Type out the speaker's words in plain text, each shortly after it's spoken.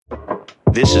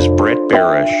This is Brett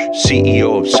Berish,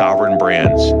 CEO of Sovereign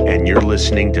Brands, and you're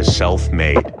listening to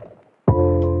Self-Made.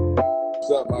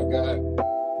 What's up, my guy?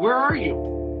 Where are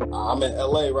you? I'm in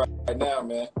LA right now,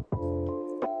 man.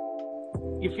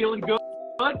 You feeling good?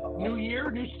 New year,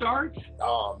 new start?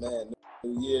 Oh, man.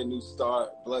 New year, new start.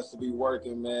 Blessed to be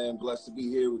working, man. Blessed to be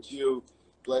here with you.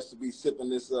 Blessed to be sipping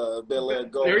this Bel Air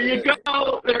Gold. There you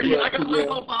go. There you go. I got my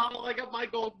gold bottle. I got my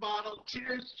gold bottle.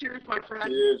 Cheers, cheers, my friend.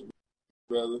 Cheers,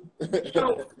 brother.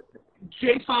 So,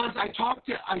 Alphonse,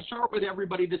 I start with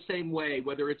everybody the same way,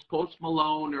 whether it's Post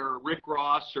Malone or Rick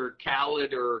Ross or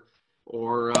Khaled or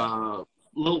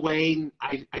Lil Wayne.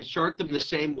 I start them the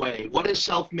same way. What does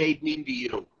self-made mean to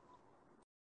you?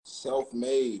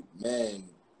 Self-made, man.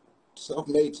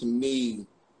 Self-made to me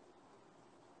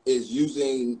is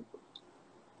using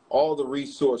all the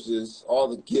resources, all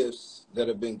the gifts that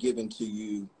have been given to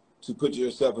you to put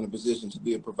yourself in a position to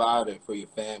be a provider for your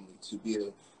family, to be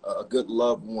a good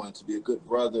loved one, to be a good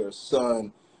brother, a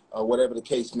son, whatever the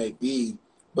case may be,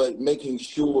 but making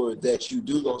sure that you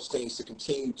do those things to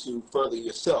continue to further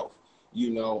yourself.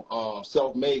 You know,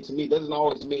 self-made to me doesn't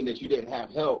always mean that you didn't have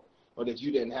help or that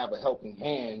you didn't have a helping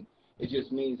hand. It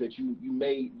just means that you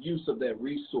made use of that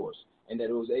resource and that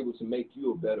it was able to make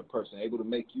you a better person, able to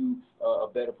make you a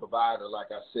better provider, like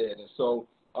I said. And so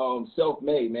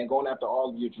self-made, man, going after all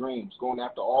of your dreams, going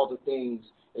after all the things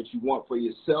that you want for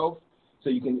yourself so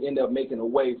you can end up making a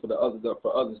way for others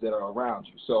that are around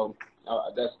you. So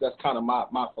that's kind of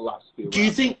my philosophy. Do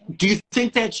you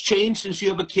think that's changed since you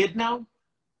have a kid now?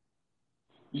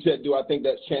 You said, do I think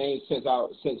that's changed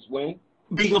since when?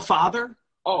 Being a father?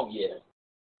 Oh, yeah,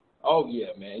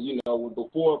 man. You know,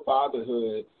 before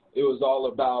fatherhood, it was all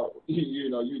about,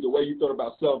 the way you thought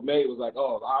about self-made was like,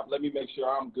 let me make sure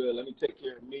I'm good. Let me take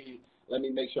care of me. Let me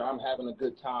make sure I'm having a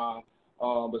good time.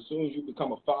 But as soon as you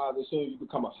become a father, as soon as you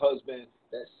become a husband,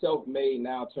 that self-made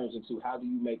now turns into how do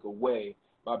you make a way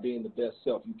by being the best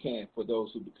self you can for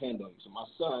those who depend on you. So my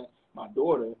son, my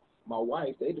daughter, my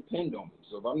wife, they depend on me.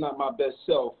 So if I'm not my best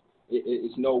self,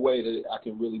 it's no way that I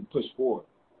can really push forward.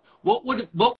 What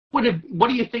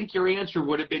do you think your answer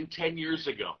would have been 10 years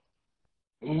ago?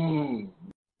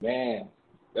 Man,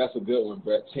 that's a good one,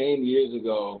 Brett. 10 years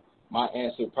ago, my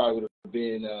answer probably would have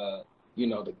been,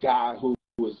 the guy who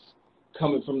was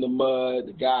coming from the mud,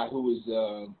 the guy who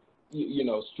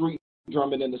was, street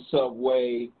drumming in the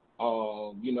subway,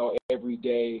 every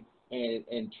day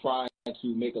and trying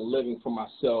to make a living for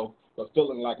myself, but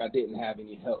feeling like I didn't have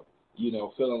any help.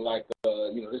 Feeling like,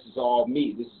 this is all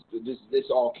me. This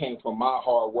all came from my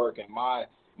hard work and my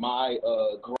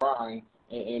grind.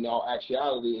 And in all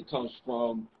actuality, it comes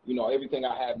from, everything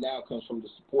I have now comes from the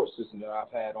support system that I've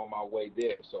had on my way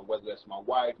there. So whether that's my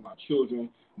wife, my children,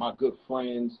 my good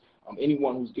friends,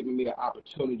 anyone who's given me the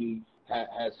opportunity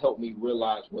has helped me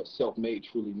realize what self-made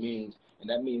truly means. And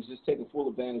that means just taking full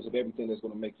advantage of everything that's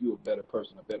going to make you a better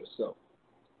person, a better self.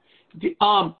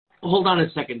 Hold on a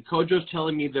second. Kojo's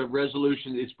telling me the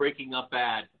resolution is breaking up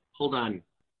bad. Hold on.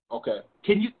 Okay.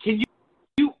 Can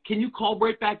you call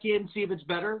right back in, see if it's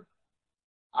better?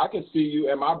 I can see you.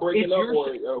 Am I breaking up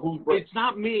or who's breaking? It's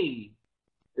not me.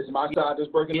 Is my side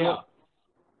just breaking up?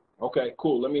 Okay,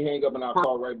 cool. Let me hang up and I'll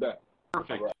call right back.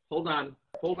 Perfect. Right. Hold on,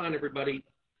 everybody.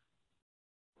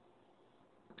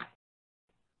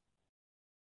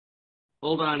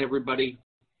 Hold on, everybody.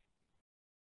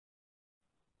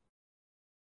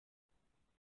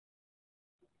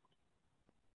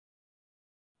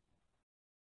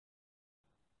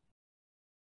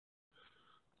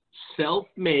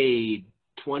 Self-made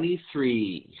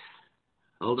 23.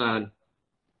 Hold on.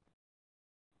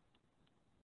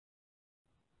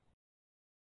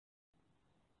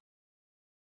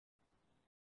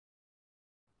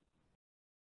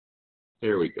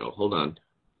 There we go. Hold on.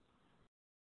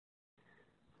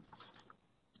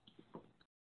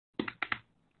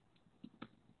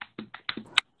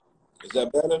 Is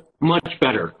that better? Much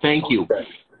better. Thank you. Okay.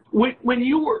 When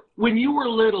you were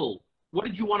little, what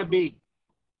did you want to be?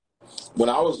 When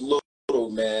I was little,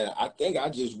 man, I think I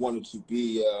just wanted to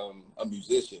be a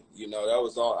musician. That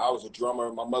was all. I was a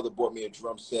drummer. My mother bought me a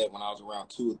drum set when I was around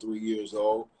 2 or 3 years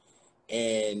old,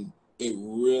 and it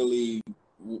really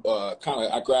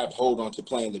I grabbed hold on to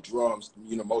playing the drums,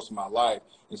 most of my life.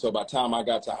 And so by the time I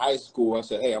got to high school, I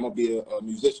said, hey, I'm gonna be a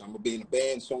musician. I'm gonna be in a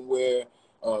band somewhere,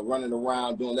 running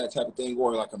around doing that type of thing,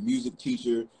 or like a music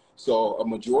teacher. So a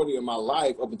majority of my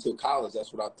life up until college,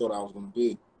 that's what I thought I was gonna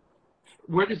be.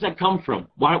 Where does that come from?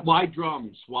 Why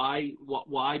drums? Why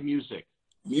music?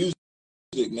 Music,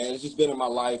 man. It's just been in my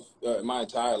life, my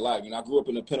entire life. I grew up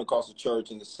in a Pentecostal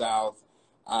church in the South.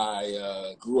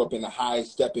 I grew up in the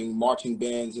high-stepping marching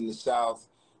bands in the South.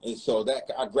 And so that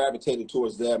I gravitated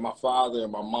towards that. My father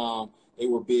and my mom, they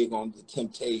were big on the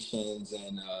Temptations,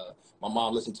 and my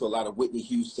mom listened to a lot of Whitney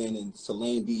Houston and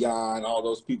Celine Dion, all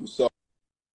those people. So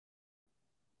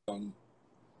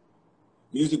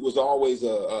music was always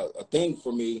a thing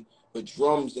for me, but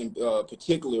drums in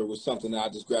particular was something that I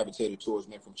just gravitated towards,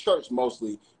 man, from church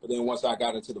mostly. But then once I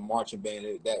got into the marching band,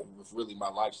 that was really my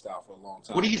lifestyle for a long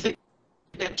time. What do you think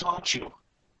that taught you?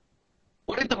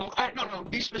 What did no,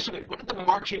 be specific. What did the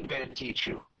marching band teach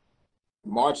you?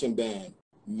 Marching band,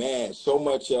 man, so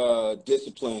much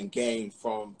discipline gained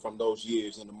from those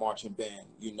years in the marching band.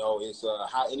 You know, it's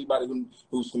how anybody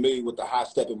who's familiar with the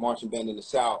high-stepping marching band in the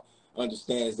South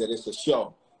understands that it's a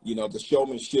show. You know, the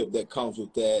showmanship that comes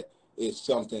with that is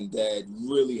something that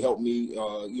really helped me,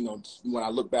 you know, when I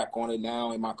look back on it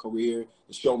now in my career,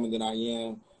 the showman that I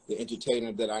am, the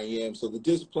entertainer that I am. So the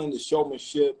discipline, the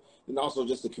showmanship, and also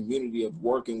just the community of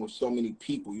working with so many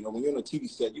people. You know, when you're on a TV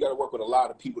set, you got to work with a lot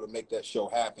of people to make that show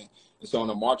happen. And so in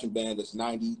a marching band that's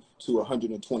 90 to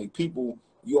 120 people,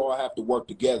 you all have to work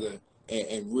together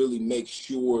and really make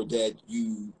sure that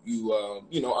you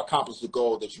know, accomplish the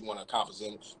goal that you want to accomplish.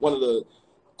 And one of the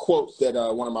quotes that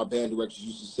one of my band directors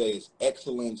used to say is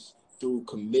excellence through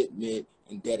commitment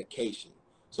and dedication.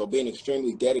 So being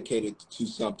extremely dedicated to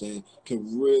something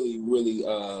can really, really,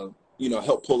 you know,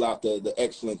 help pull out the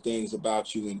excellent things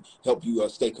about you and help you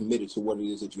stay committed to what it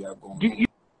is that you have going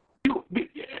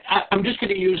on. I'm just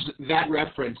going to use that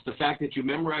reference, the fact that you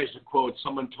memorized a quote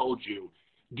someone told you.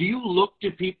 Do you look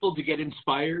to people to get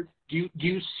inspired? Do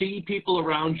you see people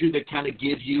around you that kind of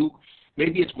give you,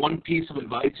 maybe it's one piece of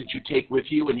advice that you take with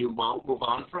you and you move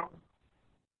on from?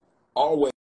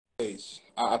 Always.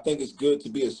 I think it's good to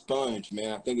be a sponge,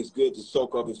 man. I think it's good to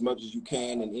soak up as much as you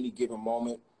can in any given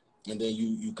moment. And then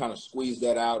you kind of squeeze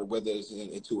that out, whether it's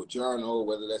into a journal,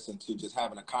 whether that's into just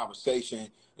having a conversation,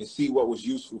 and see what was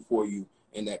useful for you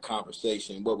in that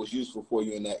conversation, what was useful for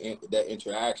you in that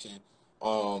interaction.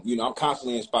 You know, I'm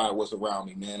constantly inspired what's around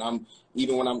me, man.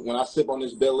 Even when I sip on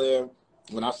this Bel Air,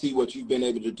 when I see what you've been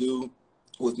able to do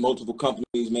with multiple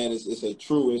companies, man, it's a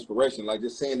true inspiration. Like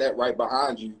just seeing that right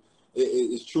behind you,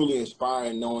 it's truly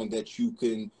inspiring, knowing that you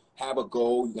can have a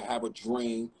goal, you can have a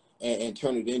dream, and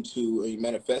turn it into, and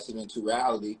manifest it into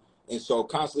reality. And so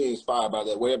constantly inspired by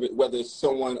that, whether it's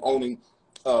someone owning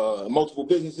multiple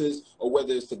businesses, or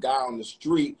whether it's the guy on the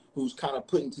street who's kind of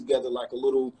putting together like a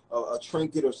little a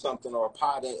trinket or something, or a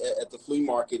pot at the flea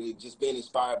market, and just being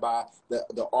inspired by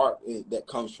the art that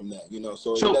comes from that, you know.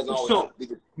 So it doesn't always have to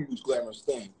be a huge glamorous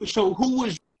thing. So who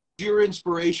was your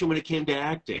inspiration when it came to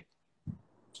acting?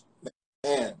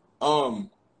 Man,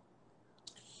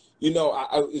 you know,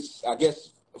 I guess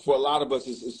for a lot of us,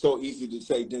 it's so easy to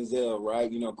say Denzel,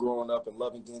 right? You know, growing up and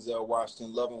loving Denzel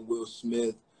Washington, loving Will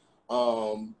Smith.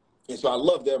 And so I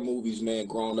love their movies, man,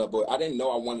 growing up. But I didn't know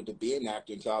I wanted to be an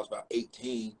actor until I was about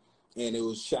 18. And it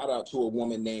was shout out to a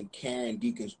woman named Karen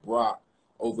Deacons Brock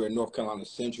over at North Carolina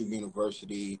Central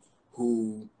University,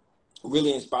 who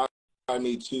really inspired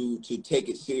me to take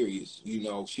it serious. You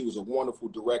know, she was a wonderful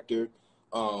director,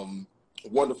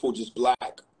 wonderful, just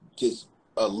black, just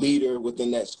a leader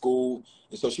within that school.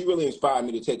 And so she really inspired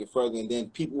me to take it further. And then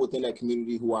people within that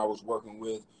community who I was working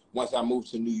with, once I moved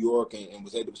to New York and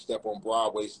was able to step on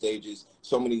Broadway stages,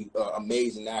 so many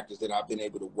amazing actors that I've been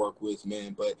able to work with,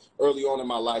 man. But early on in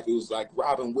my life, it was like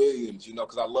Robin Williams, you know,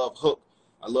 because I love Hook.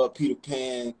 I love Peter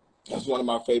Pan. That's one of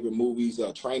my favorite movies.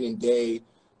 Training Day,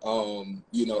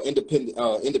 you know,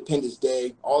 Independence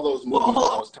Day, all those movies.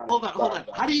 Well, hold on.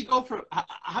 How do you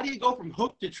go from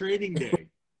Hook to Training Day?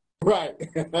 Right.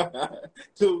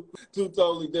 two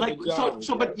totally different genres.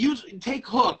 So, but take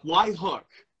Hook. Why Hook?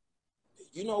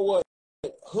 You know what?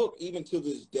 Hook, even to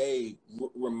this day,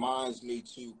 reminds me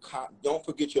to don't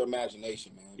forget your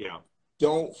imagination, man. Yeah.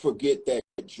 Don't forget that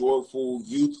joyful,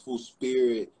 youthful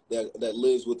spirit that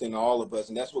lives within all of us,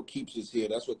 and that's what keeps us here.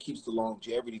 That's what keeps the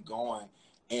longevity going.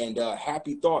 And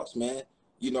happy thoughts, man.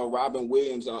 You know, Robin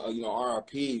Williams, you know,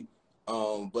 R.I.P.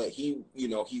 But he, you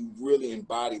know, he really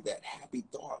embodied that happy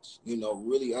thoughts, you know,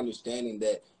 really understanding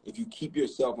that if you keep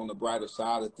yourself on the brighter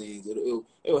side of things,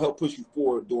 it'll help push you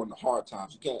forward during the hard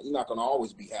times. You're not going to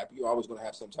always be happy. You're always going to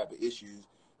have some type of issues.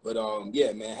 But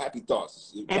yeah, man, happy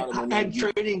thoughts. And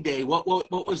Training Day, what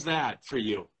was that for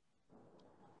you?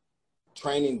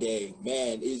 Training Day,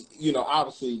 man, is, you know,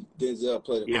 obviously Denzel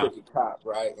played a crooked cop,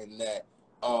 right? And that,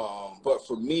 but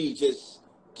for me, just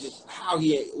how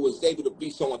he was able to be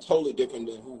someone totally different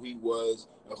than who he was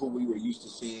and who we were used to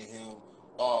seeing him.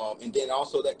 And then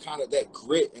also that kind of that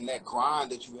grit and that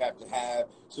grind that you have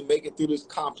to make it through this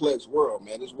complex world,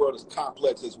 man. This world is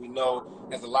complex, as we know,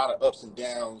 has a lot of ups and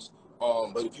downs.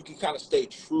 But if you can kind of stay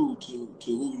true to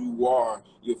who you are,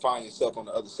 you'll find yourself on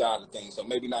the other side of things. So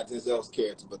maybe not Denzel's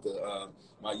character, but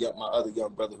my other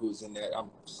young brother who's in there. I'm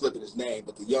slipping his name,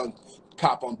 but the young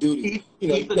cop on duty. You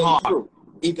know, Ethan Hawke. True.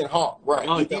 Ethan Hawke, right?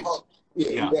 Oh, Ethan Hawke.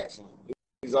 Yeah, he's excellent.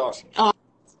 He's awesome.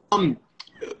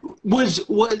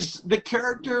 Was the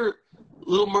character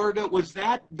Little Murda, was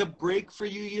that the break for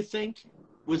you? You think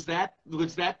was that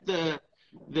the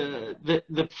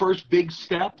first big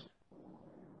step?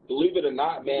 Believe it or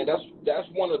not, man, that's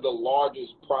one of the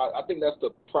largest I think that's the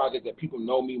project that people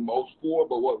know me most for.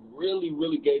 But what really,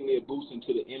 really gave me a boost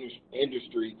into the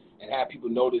industry and had people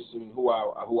noticing who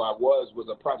I was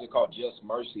a project called Just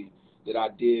Mercy that I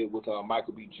did with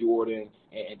Michael B. Jordan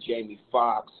and Jamie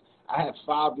Foxx. I had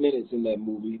 5 minutes in that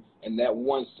movie, and that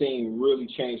one scene really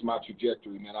changed my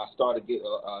trajectory, man. I started to get,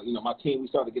 my team, we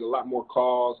started to get a lot more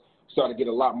calls, started to get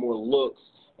a lot more looks,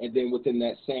 and then within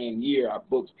that same year, I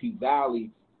booked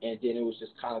P-Valley, and then it was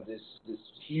just kind of this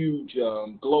huge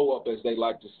glow up, as they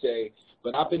like to say.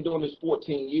 But I've been doing this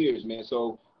 14 years, man.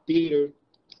 So theater,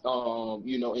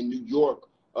 in New York,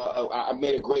 I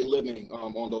made a great living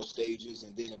on those stages,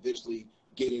 and then eventually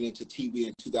getting into TV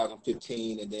in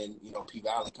 2015, and then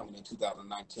P-Valley coming in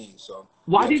 2019. So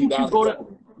why didn't you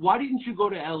go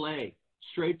to LA,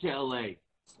 straight to LA?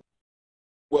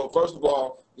 Well, first of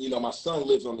all, my son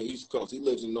lives on the East Coast. He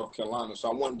lives in North Carolina,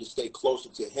 so I wanted to stay closer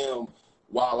to him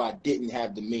while I didn't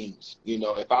have the means.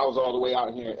 If I was all the way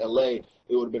out here in LA, it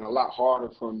would have been a lot harder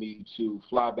for me to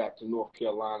fly back to North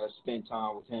Carolina, spend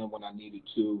time with him when I needed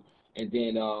to, and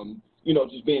then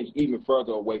just being even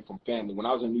further away from family. When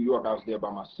I was in New York, I was there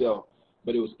by myself,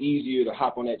 but it was easier to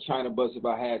hop on that China bus if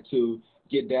I had to,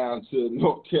 get down to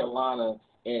North Carolina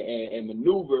and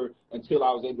maneuver until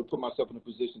I was able to put myself in a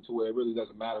position to where it really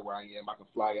doesn't matter where I am. I can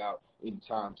fly out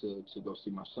anytime to go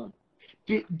see my son.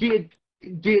 Did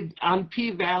on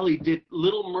P-Valley, did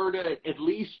Little Murda at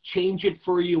least change it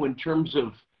for you in terms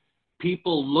of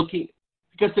people looking,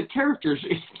 because the characters,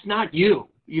 it's not you.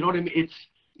 You know what I mean?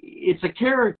 It's a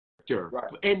character.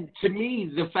 Right. And to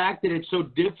me, the fact that it's so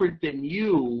different than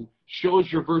you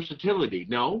shows your versatility,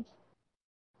 no?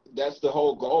 That's the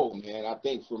whole goal, man. I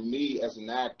think for me as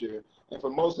an actor, and for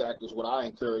most actors, what I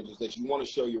encourage is that you want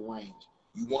to show your range.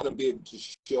 You want to be able to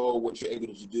show what you're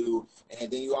able to do, and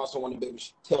then you also want to be able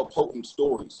to tell potent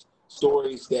stories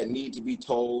that need to be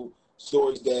told,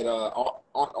 stories that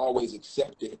aren't always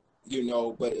accepted,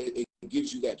 but it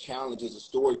gives you that challenge as a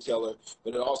storyteller,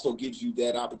 but it also gives you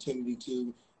that opportunity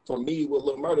to, for me, with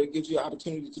Little Murda, it gives you an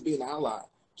opportunity to be an ally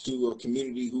to a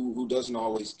community who doesn't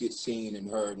always get seen and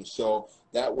heard. And so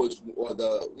that was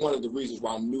one of the reasons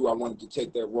why I knew I wanted to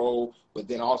take that role. But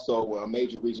then also a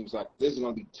major reason was like, this is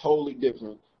going to be totally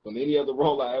different from any other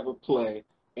role I ever play.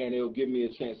 And it'll give me a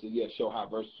chance to show how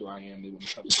versatile I am.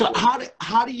 So how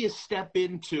do you step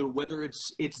into, whether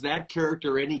it's that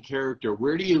character or any character?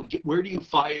 Where do you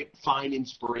find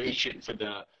inspiration for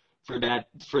the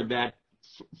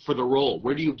role?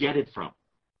 Where do you get it from?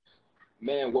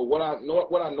 Man, well, what I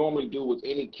normally do with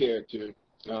any character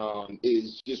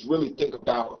is just really think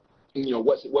about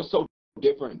what's so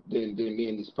different than me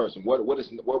and this person. What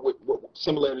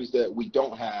similarities that we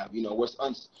don't have? What's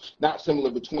not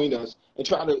similar between us, and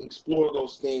try to explore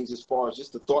those things as far as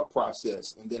just the thought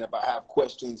process. And then if I have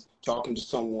questions, talking to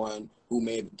someone who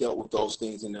may have dealt with those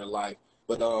things in their life.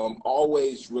 But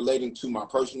always relating to my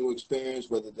personal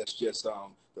experience, whether that's just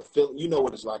the feeling,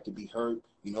 what it's like to be hurt,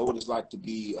 what it's like to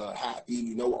be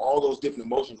happy, all those different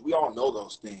emotions. We all know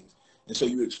those things. And so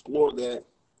you explore that,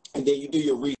 and then you do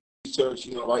your research.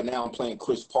 Right now I'm playing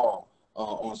Chris Paul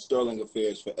on Sterling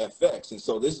Affairs for FX. And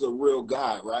so this is a real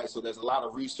guy, right? So there's a lot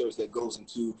of research that goes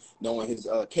into knowing his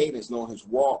cadence, knowing his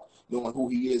walk, knowing who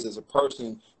he is as a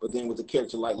person. But then with a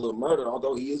character like Little Murda,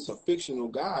 although he is a fictional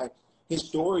guy, his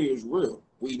story is real.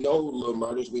 We know Little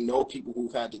Murders. We know people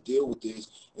who've had to deal with this.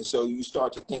 And so you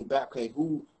start to think back, okay,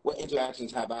 what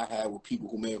interactions have I had with people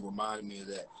who may have reminded me of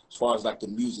that? As far as like the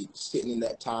music, sitting in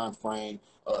that time frame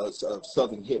of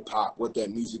Southern hip hop, what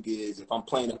that music is. If I'm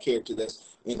playing a character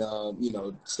that's in,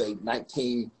 say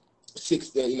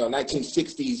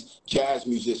 1960s jazz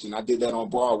musician. I did that on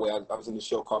Broadway. I was in a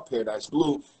show called Paradise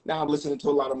Blue. Now I'm listening to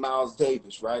a lot of Miles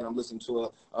Davis, right? I'm listening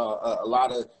to a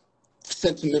lot of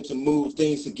sentimental mood,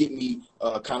 things to get me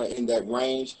kind of in that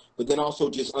range. But then also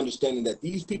just understanding that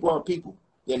these people are people.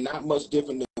 They're not much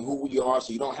different than who we are,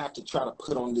 so you don't have to try to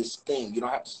put on this thing. You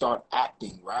don't have to start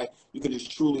acting, right? You can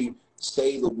just truly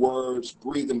say the words,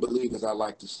 breathe and believe, as I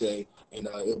like to say, and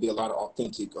it'll be a lot of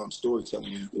authentic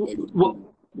storytelling.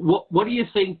 What do you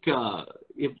think,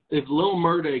 if Little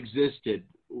Murda existed,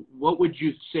 what would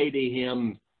you say to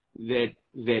him that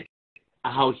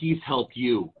how he's helped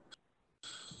you?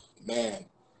 Man,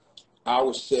 I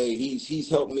would say he's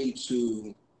helped me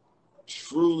to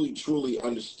truly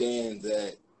understand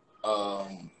that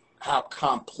how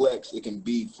complex it can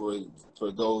be for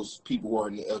those people who are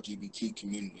in the LGBT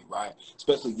community, right?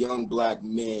 Especially young black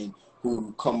men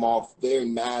who come off very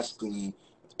masculine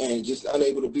and just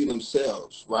unable to be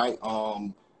themselves, right?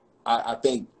 I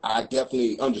think I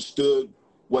definitely understood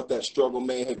what that struggle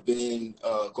may have been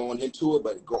going into it,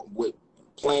 but with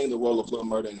playing the role of Lil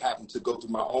Murda and having to go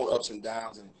through my own ups and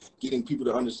downs and getting people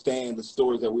to understand the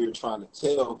stories that we were trying to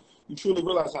tell, you truly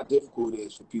realize how difficult it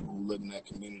is for people who live in that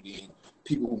community and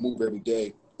people who move every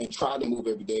day and try to move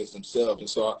every day as themselves. And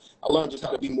so I learned just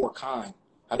how to be more kind,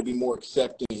 how to be more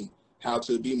accepting, how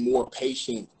to be more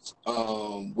patient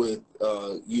with,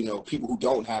 people who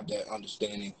don't have that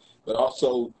understanding, but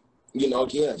also,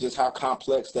 just how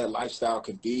complex that lifestyle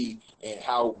can be and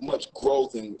how much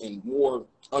growth and more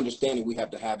understanding we have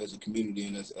to have as a community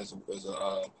and as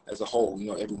a whole,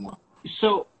 everyone.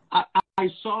 So I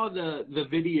saw the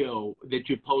video that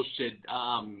you posted,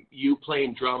 you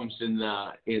playing drums in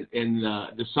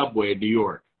the subway in New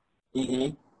York.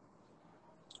 Mm-hmm.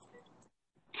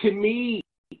 To me,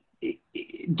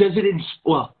 does it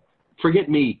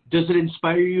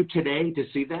inspire you today to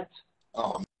see that?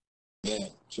 Oh, man,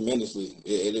 tremendously.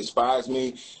 It inspires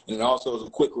me, and it also is a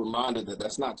quick reminder that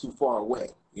that's not too far away.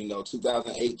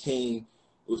 2018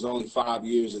 was only 5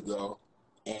 years ago,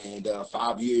 and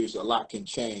 5 years, a lot can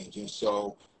change. And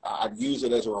so I use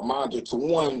it as a reminder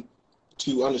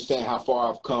to understand how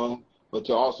far I've come, but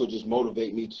to also just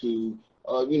motivate me to,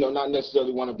 not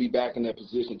necessarily want to be back in that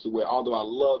position to where, although I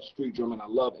love street drumming, I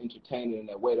love entertaining in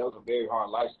that way, that was a very hard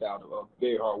lifestyle, a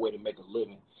very hard way to make a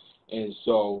living. And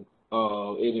so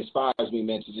it inspires me,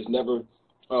 man, to just never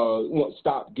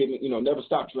stop never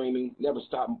stop dreaming, never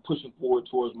stop pushing forward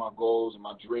towards my goals and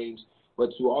my dreams, but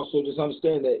to also just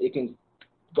understand that it can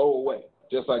go away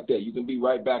just like that. You can be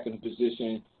right back in a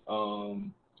position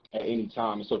at any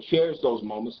time. And so cherish those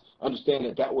moments. Understand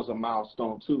that was a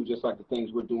milestone too, just like the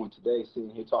things we're doing today, sitting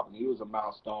here talking to you is a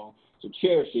milestone. So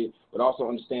cherish it, but also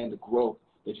understand the growth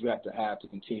that you have to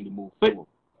continue to move forward.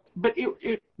 But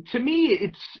to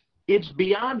me, it's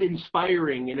beyond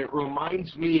inspiring, and it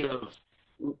reminds me of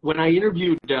when I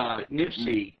interviewed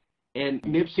Nipsey, and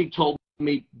Nipsey told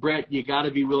me, Brett, you got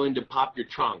to be willing to pop your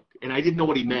trunk. And I didn't know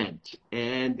what he meant.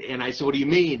 And I said, what do you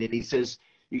mean? And he says,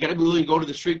 you got to be willing to go to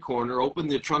the street corner, open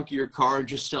the trunk of your car, and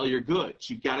just sell your goods.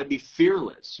 You got to be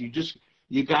fearless.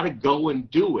 You got to go and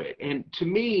do it. And to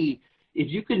me, if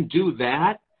you can do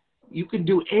that, you can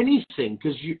do anything,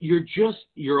 because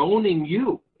you're owning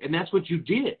you. And that's what you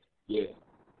did.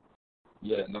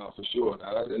 Yeah, no, for sure.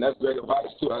 And that's great advice,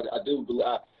 too. I do believe,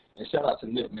 and shout out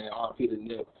to Nip, man, R.P. to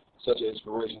Nip, such an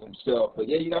inspiration himself. But,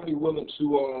 yeah, you got to be willing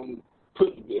to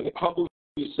humble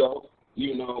yourself,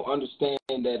 understand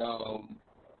that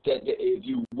that if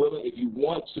you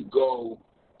want to go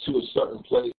to a certain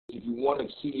place, if you want to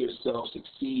see yourself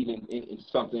succeed in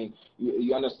something,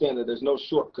 you understand that there's no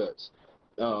shortcuts.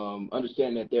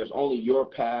 Understand that there's only your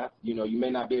path. You may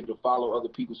not be able to follow other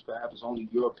people's path. It's only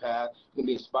your path. You can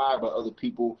be inspired by other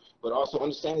people, but also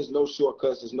understand there's no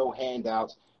shortcuts, there's no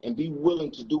handouts, and be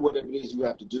willing to do whatever it is you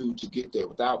have to do to get there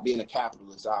without being a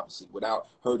capitalist, obviously, without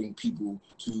hurting people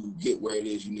to get where it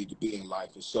is you need to be in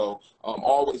life. And so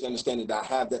always understanding that I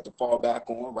have that to fall back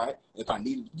on, right? If I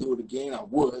needed to do it again, I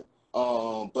would.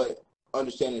 But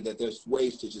understanding that there's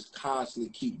ways to just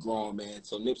constantly keep growing, man.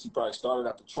 So Nipsey probably started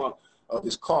out the trunk of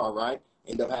his car, right?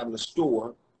 End up having a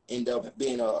store, end up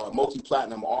being a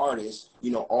multi-platinum artist,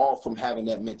 all from having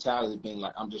that mentality of being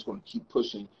like, I'm just going to keep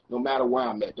pushing no matter where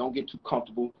I'm at. Don't get too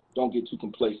comfortable. Don't get too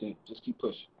complacent. Just keep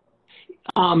pushing.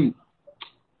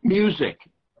 Music.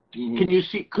 Mm-hmm.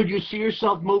 Could you see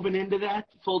yourself moving into that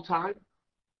full time?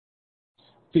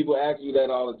 People ask you that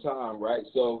all the time, right?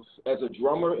 So as a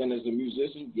drummer and as a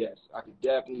musician, yes, I could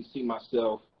definitely see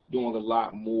myself doing a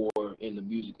lot more in the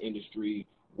music industry,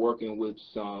 working with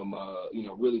some,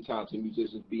 really talented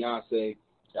musicians. Beyonce,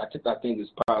 I think is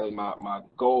probably my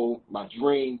goal, my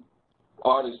dream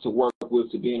artist to work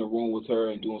with, to be in a room with her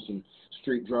and doing some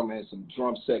street drumming, some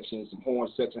drum sections, some horn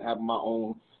section, having my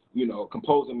own,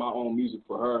 composing my own music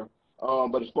for her.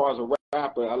 But as far as a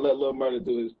rapper, I let Lil Murda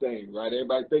do his thing, right?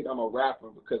 Everybody think I'm a rapper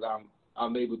because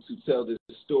I'm able to tell this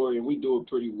story, and we do it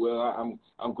pretty well.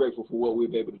 I'm grateful for what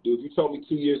we've been able to do. If you told me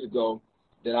 2 years ago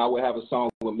that I would have a song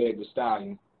with Meg Thee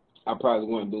Stallion, I probably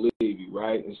wouldn't believe you,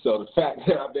 right? And so the fact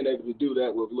that I've been able to do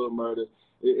that with Lil Murda,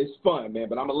 it's fun, man.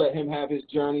 But I'm going to let him have his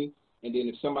journey, and then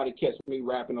if somebody catch me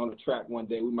rapping on the track one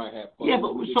day, we might have fun. Yeah,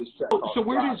 but so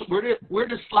where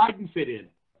does sliding fit in?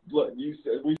 Look, we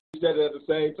said it at the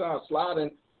same time.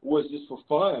 Sliding was just for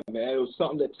fun, man. It was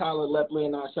something that Tyler Lepley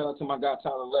and I, shout out to my guy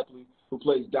Tyler Lepley, who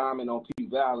plays Diamond on P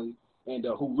Valley, and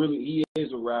who really, he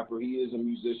is a rapper, he is a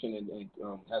musician, and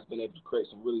has been able to create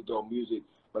some really dope music.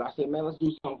 But I said, man, let's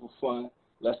do something for fun.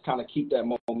 Let's kind of keep that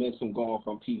momentum going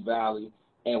from P Valley.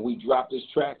 And we dropped this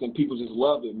track, and people just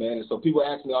love it, man. And so people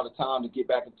ask me all the time to get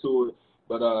back into it.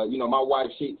 But, you know, my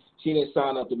wife, she didn't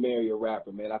sign up to marry a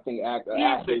rapper, man. I think actor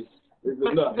is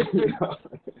enough.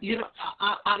 You know,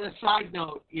 on a side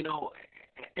note, you know,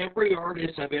 every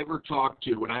artist I've ever talked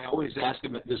to, and I always ask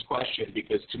them this question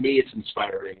because to me it's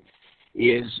inspiring,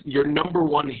 is your number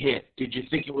one hit, did you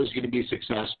think it was going to be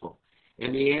successful?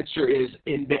 And the answer is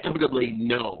inevitably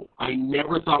no. I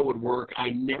never thought it would work. I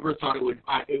never thought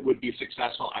it would be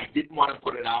successful. I didn't want to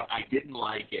put it out. I didn't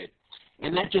like it.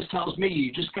 And that just tells me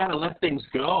you just got to let things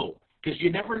go because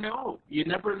you never know. You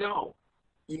never know.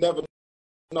 You never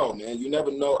know, man. You never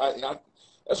know.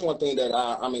 That's one thing that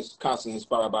I'm constantly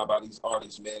inspired by these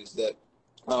artists, man, is that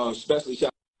especially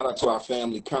shout out to our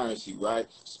family Currency, right?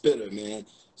 Spitter, man.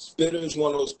 Spitter is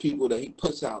one of those people that he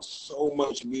puts out so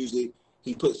much music.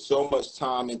 He puts so much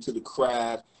time into the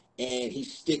craft, and he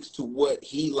sticks to what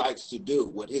he likes to do,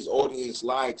 what his audience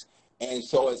likes. And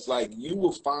so it's like you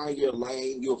will find your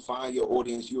lane, you'll find your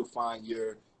audience, you'll find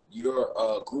your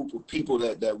group of people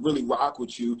that really rock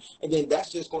with you. And then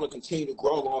that's just going to continue to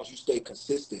grow as long as you stay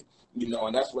consistent, you know.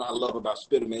 And that's what I love about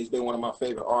Spitter, man. He's been one of my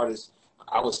favorite artists,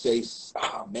 I would say,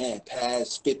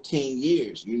 past 15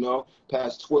 years, you know,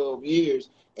 past 12 years.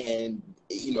 And,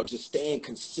 you know, just staying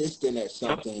consistent at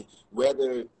something,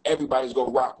 whether everybody's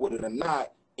going to rock with it or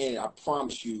not. And I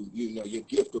promise you, you know, your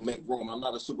gift will make room. I'm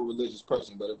not a super religious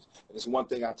person, but it's one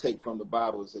thing I take from the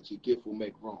Bible is that your gift will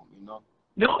make room, you know?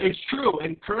 No, it's true.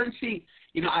 And Currency,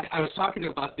 you know, I was talking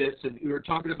about this, and we were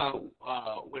talking about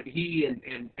when he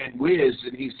and Wiz,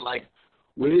 and he's like,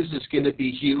 Wiz is going to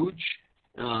be huge.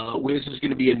 Wiz is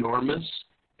going to be enormous.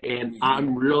 And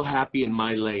I'm real happy in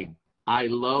my lane. I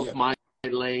love my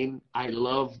lane. I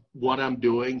love what I'm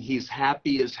doing. He's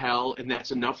happy as hell, and that's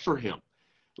enough for him.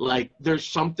 Like, there's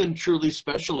something truly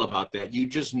special about that. You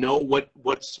just know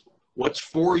what's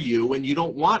for you, and you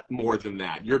don't want more than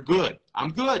that. You're good.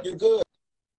 I'm good. You're good,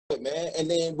 man. And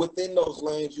then within those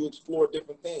lanes, you explore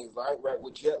different things, right?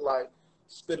 With Jet Life,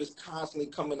 Spitter's constantly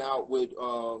coming out with,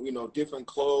 you know, different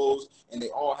clothes, and they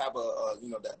all have you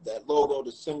know, that logo,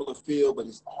 the similar feel, but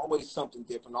it's always something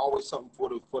different, always something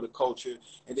for the culture.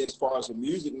 And then as far as the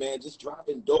music, man, just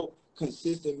dropping dope,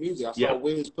 consistent music. I saw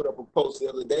Wiz put up a post the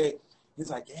other day. He's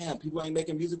like, damn, people ain't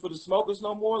making music for the smokers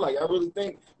no more. Like, I really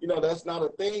think, you know, that's not a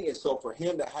thing. And so for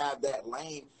him to have that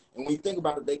lane, and when you think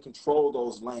about it, they control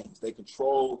those lanes. They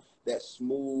control that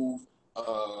smooth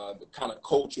kind of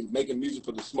culture, making music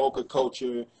for the smoker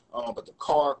culture, but the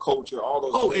car culture, all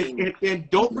those things. And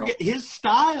don't forget his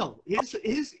style. It's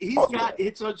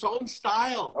his own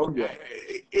style. Oh yeah,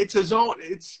 it's his own.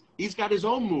 He's got his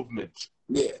own movement.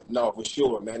 Yeah, no, for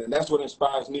sure, man. And that's what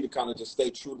inspires me to kind of just stay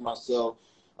true to myself.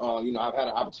 You know, I've had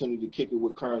an opportunity to kick it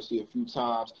with Currency a few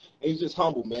times, and he's just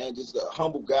humble, man. Just a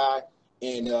humble guy.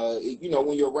 And you know,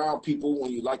 when you're around people,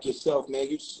 when you like yourself, man,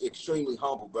 you're just extremely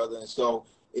humble, brother. And so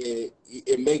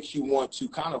it makes you want to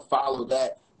kind of follow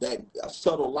that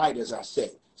subtle light, as I say.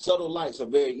 Subtle lights are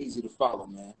very easy to follow,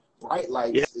 man. Bright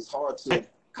lights is hard to.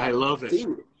 I love it.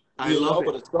 I love it.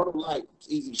 But a subtle light is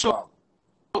easy to follow.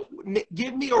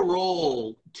 Give me a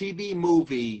role, TV,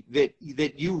 movie that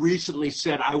you recently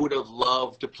said I would have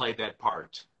loved to play that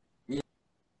part.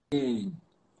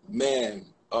 Man,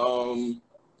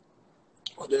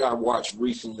 what did I watch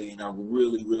recently and I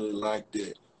really, really liked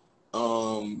it?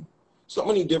 So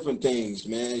many different things,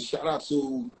 man. Shout out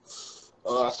to,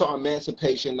 I saw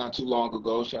Emancipation not too long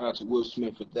ago. Shout out to Will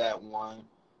Smith for that one.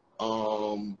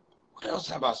 What else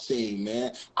have I seen,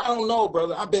 man? I don't know,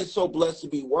 brother. I've been so blessed to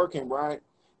be working, right?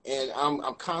 And I'm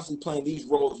constantly playing these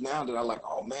roles now that I like,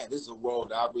 oh, man, this is a role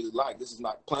that I really like. This is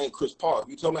not playing Chris Paul. If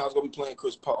you told me I was going to be playing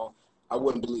Chris Paul, I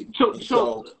wouldn't believe it.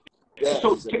 So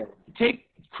take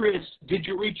Chris, did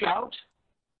you reach out?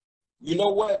 You know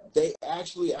what? They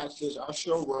actually asked us, our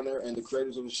showrunner and the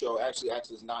creators of the show actually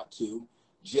asked us not to,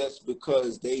 just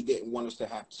because they didn't want us to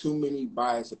have too many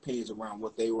biased opinions around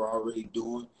what they were already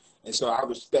doing. And so I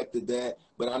respected that,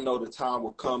 but I know the time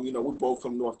will come. You know, we're both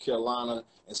from North Carolina,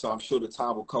 and so I'm sure the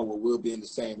time will come where we'll be in the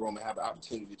same room and have the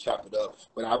opportunity to chop it up.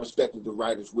 But I respected the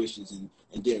writer's wishes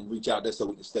and didn't reach out there so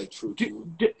we can stay true to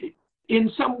it.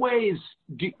 In some ways,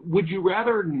 would you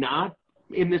rather not,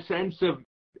 in the sense of,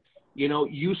 you know,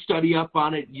 you study up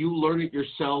on it, you learn it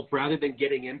yourself, rather than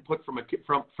getting input from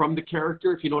the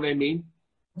character, if you know what I mean?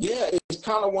 Yeah, it's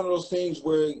kind of one of those things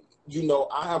where you know,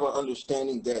 I have an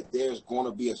understanding that there's going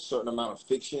to be a certain amount of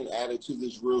fiction added to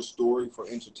this real story for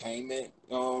entertainment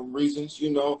reasons,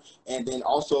 you know, and then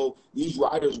also these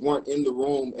writers weren't in the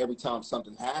room every time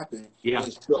something happened. Yeah.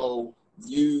 And so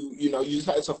you know, you just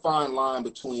it's a fine line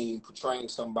between portraying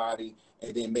somebody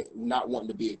and then not wanting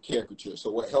to be a caricature. So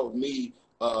what helped me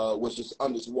was just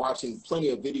watching plenty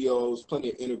of videos, plenty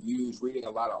of interviews, reading a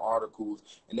lot of articles,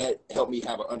 and that helped me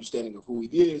have an understanding of who he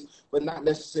is, but not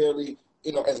necessarily,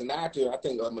 you know, as an actor. I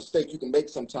think a mistake you can make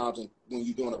sometimes when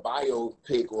you're doing a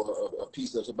biopic or a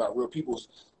piece that's about real people is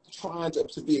trying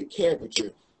to be a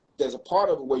caricature. There's a part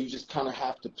of it where you just kind of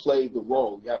have to play the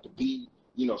role. You have to be,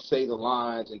 you know, say the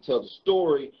lines and tell the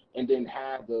story, and then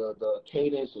have the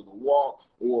cadence or the walk,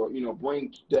 or, you know,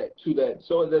 bring that to that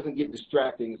so it doesn't get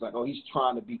distracting. It's like, oh, he's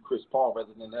trying to be Chris Paul,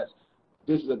 rather than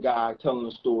this is a guy telling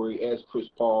a story as Chris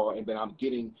Paul, and then I'm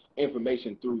getting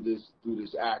information through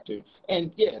this actor.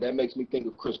 And yeah, that makes me think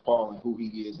of Chris Paul and who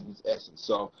he is in his essence.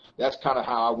 So that's kind of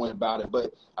how I went about it.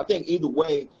 But I think either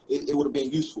way, it would have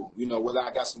been useful, you know, whether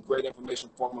I got some great information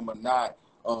from him or not,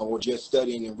 or just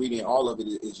studying and reading, all of it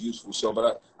is useful. So,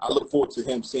 but I look forward to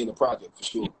him seeing the project for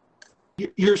sure.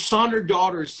 Your son or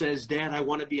daughter says, Dad, I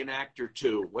want to be an actor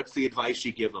too. What's the advice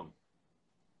you give them?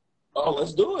 Oh,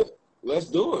 let's do it. Let's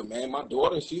do it, man. My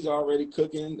daughter, she's already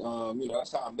cooking. You know,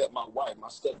 that's how I met my wife, my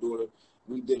stepdaughter.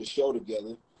 We did a show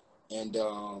together, and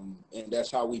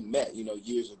that's how we met, you know,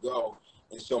 years ago.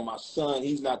 And so my son,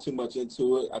 he's not too much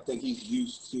into it. I think he's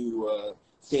used to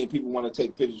seeing people want to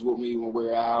take pictures with me when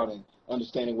we're out and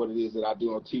understanding what it is that I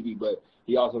do on TV. But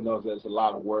he also knows that it's a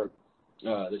lot of work,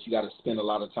 that you got to spend a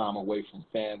lot of time away from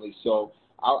family. So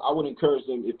I would encourage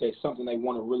them, if there's something they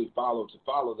want to really follow, to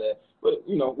follow that. But,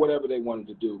 you know, whatever they wanted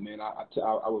to do, man,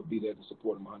 I would be there to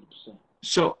support them 100%.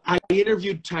 So I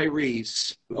interviewed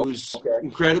Tyrese, who's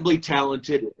incredibly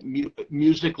talented,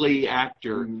 musically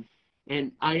actor,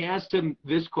 and I asked him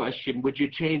this question: would you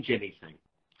change anything?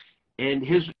 And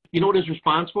you know what his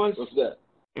response was? What's that?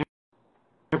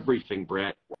 Everything,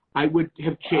 Brett. I would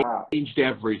have changed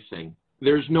everything.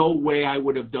 There's no way I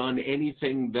would have done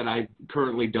anything that I've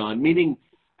currently done. Meaning,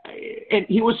 and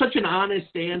he was such an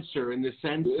honest answer in the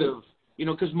sense of, you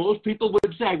know, because most people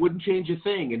would say I wouldn't change a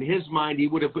thing. In his mind, he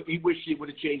wished he would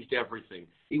have changed everything.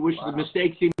 He wished the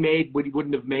mistakes he made he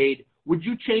wouldn't have made. Would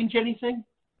you change anything?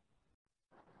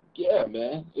 Yeah,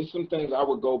 man. There's some things I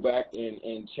would go back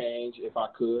and change if I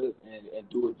could, and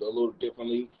do it a little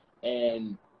differently.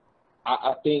 And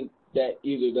I think that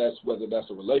whether that's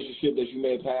a relationship that you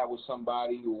may have had with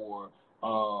somebody, or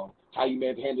how you may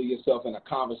have handled yourself in a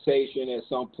conversation at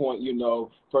some point. You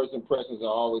know, first impressions are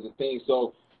always a thing.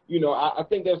 So, you know, I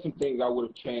think there's some things I would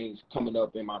have changed coming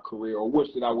up in my career, or wish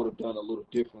that I would have done a little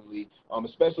differently,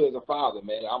 especially as a father,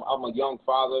 man. I'm a young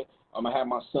father. I had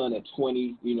my son at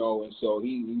 20, you know, and so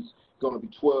he's going to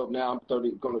be 12 now. I'm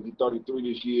going to be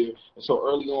 33 this year. And so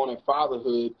early on in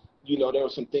fatherhood, you know, there were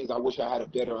some things I wish I had a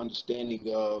better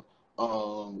understanding of,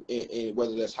 and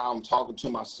whether that's how I'm talking to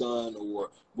my son, or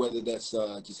whether that's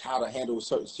just how to handle a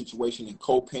certain situation in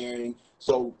co-parenting.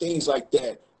 So things like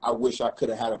that, I wish I could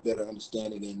have had a better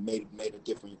understanding and made a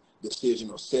different decision,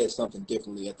 or said something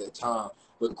differently at that time.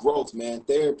 But growth, man,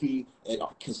 therapy and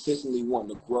consistently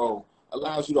wanting to grow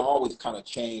allows you to always kind of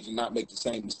change and not make the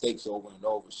same mistakes over and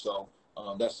over. So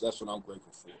that's what I'm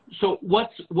grateful for. So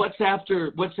what's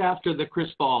after the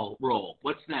Chris Paul role?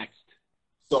 What's next?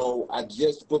 So I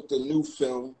just booked a new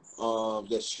film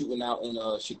that's shooting out in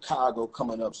Chicago,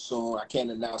 coming up soon. I can't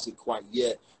announce it quite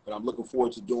yet, but I'm looking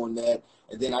forward to doing that.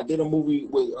 And then I did a movie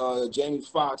with Jamie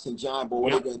Foxx and John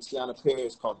Boyega and Tiana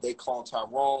Perez called They Clone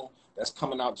Tyrone. That's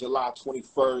coming out July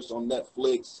 21st on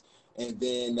Netflix. And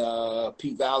then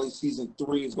P-Valley Season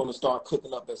 3 is going to start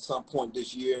cooking up at some point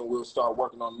this year, and we'll start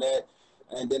working on that.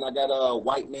 And then I got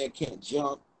White Man Can't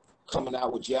Jump coming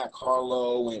out with Jack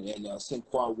Harlow and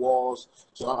Cinquan Walls.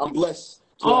 So I'm blessed.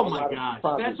 Oh my gosh,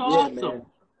 that's awesome. Yeah, man.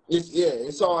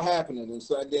 It's all happening. And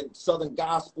so, and then Southern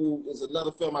Gospel is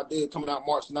another film I did coming out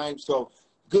March 9th. So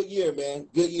good year, man.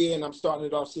 Good year. And I'm starting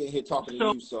it off sitting here talking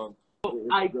to you. So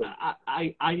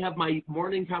I have my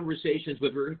morning conversations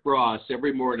with Rick Ross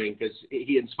every morning, because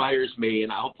he inspires me,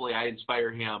 and hopefully I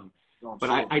inspire him. But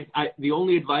sure. The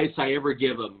only advice I ever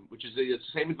give him, which is the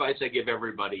same advice I give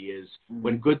everybody, is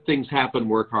when good things happen,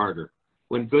 work harder.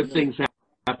 When good things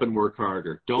happen, work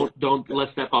harder. Don't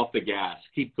let step off the gas.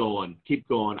 Keep going. Keep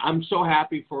going. I'm so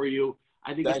happy for you.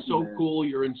 I think it's so cool.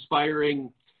 You're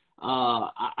inspiring.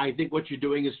 I think what you're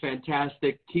doing is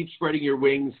fantastic. Keep spreading your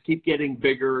wings. Keep getting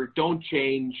bigger. Don't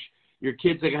change. Your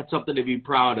kids have got something to be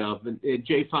proud of. And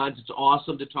Jay Fonz, it's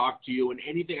awesome to talk to you. And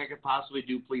anything I could possibly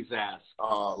do, please ask.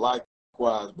 Likewise,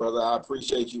 Likewise, brother. I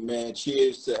appreciate you, man.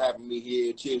 Cheers to having me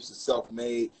here. Cheers to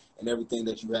Self-Made and everything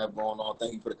that you have going on.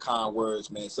 Thank you for the kind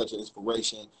words, man. Such an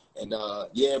inspiration. And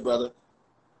yeah, brother.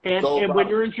 And when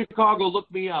you're in Chicago,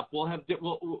 look me up.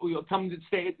 We'll come to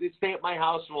stay at my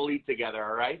house and we'll eat together.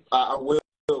 All right? I will,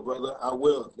 brother. I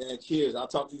will. Man, cheers. I'll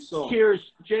talk to you soon. Cheers,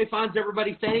 Jay Fonz.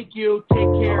 Everybody, thank you. Take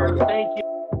care. All right, thank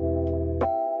you.